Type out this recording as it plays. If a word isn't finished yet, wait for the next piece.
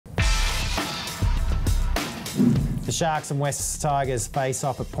The Sharks and West Tigers face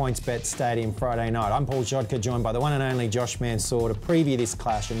off at PointsBet Stadium Friday night. I'm Paul Grzadka, joined by the one and only Josh Mansour to preview this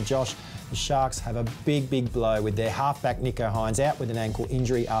clash. And Josh, the Sharks have a big blow with their halfback Nicho Hynes out with an ankle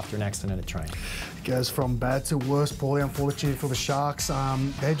injury after an accident at training. It goes from bad to worse, Paulie, unfortunately for the Sharks.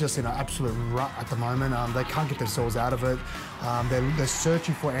 They're just in an absolute rut at the moment. They can't get themselves out of it. They're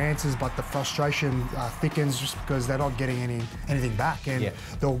searching for answers, but the frustration thickens just because they're not getting anything back. And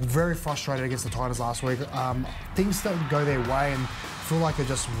they were very frustrated against the Titans last week. Things don't go their way, and feel like they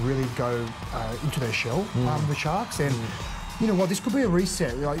just really go into their shell, the Sharks. And you know what, this could be a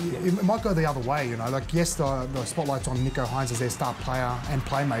reset. Like, it might go the other way, you know. Like, yes, the spotlight's on Nicho Hynes as their star player and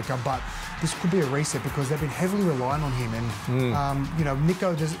playmaker, but this could be a reset because they've been heavily relying on him. And, you know,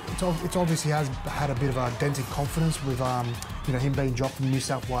 Nicho, it's obviously has had a bit of a dent in confidence with, you know, him being dropped from New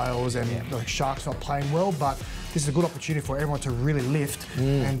South Wales and the Sharks not playing well, but this is a good opportunity for everyone to really lift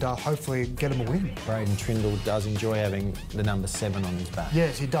and hopefully get him a win. Braden Trindle does enjoy having the number 7 on his back.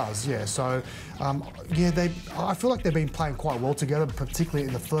 Yes, he does, yeah. So, I feel like they've been playing quite well together, particularly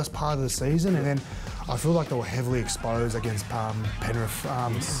in the first part of the season, and then I feel like they were heavily exposed against Penrith,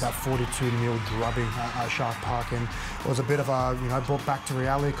 that 42-0 drubbing at Shark Park, and it was a bit of a, you know, brought back to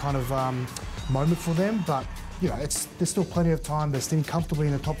reality kind of moment for them, but you know, there's still plenty of time. They're sitting comfortably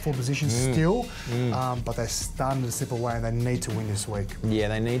in the top 4 positions still, but they're starting to slip away and they need to win this week. Yeah,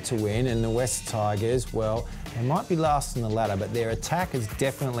 they need to win. And the West Tigers, well, they might be last in the ladder, but their attack has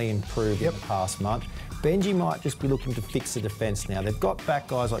definitely improved in the past month. Benji might just be looking to fix the defence now. They've got back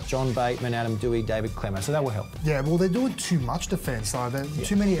guys like John Bateman, Adam Dewey, David Clemmer, so that will help. Yeah, well, they're doing too much defence.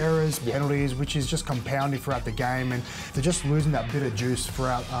 Too many errors, penalties, which is just compounding throughout the game, and they're just losing that bit of juice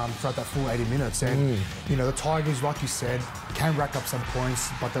throughout that full 80 minutes. And, you know, the Tigers, like you said, can rack up some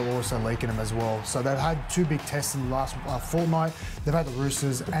points, but they're also leaking them as well. So they've had 2 big tests in the last fortnight. They've had the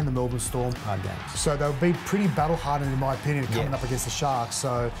Roosters and the Melbourne Storm. Hard games. So they'll be pretty battle-hardened, in my opinion, coming up against the Sharks.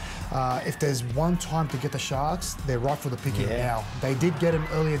 So if there's one time to get the Sharks, they're right for the picking now. They did get him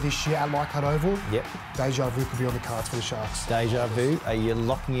earlier this year at Leichhardt Oval. Deja vu could be on the cards for the Sharks. Deja vu? Are you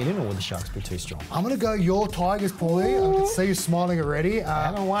locking it in, or will the Sharks be too strong? I'm going to go your Tigers, Paulie. I can see you smiling already. I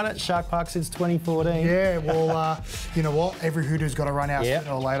haven't won at Shark Park since 2014. Yeah, well, you know what? Every hoodoo's got to run out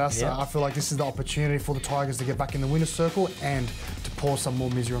sooner or later. So I feel like this is the opportunity for the Tigers to get back in the winner's circle and to pour some more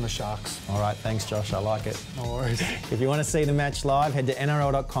misery on the Sharks. All right, thanks, Josh. I like it. No worries. If you want to see the match live, head to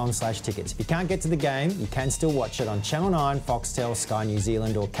nrl.com/tickets. If you can't get to the game, you can still watch it on Channel 9, Foxtel, Sky New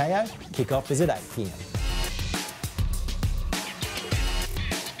Zealand or KO. Kick-off is at 8 p.m.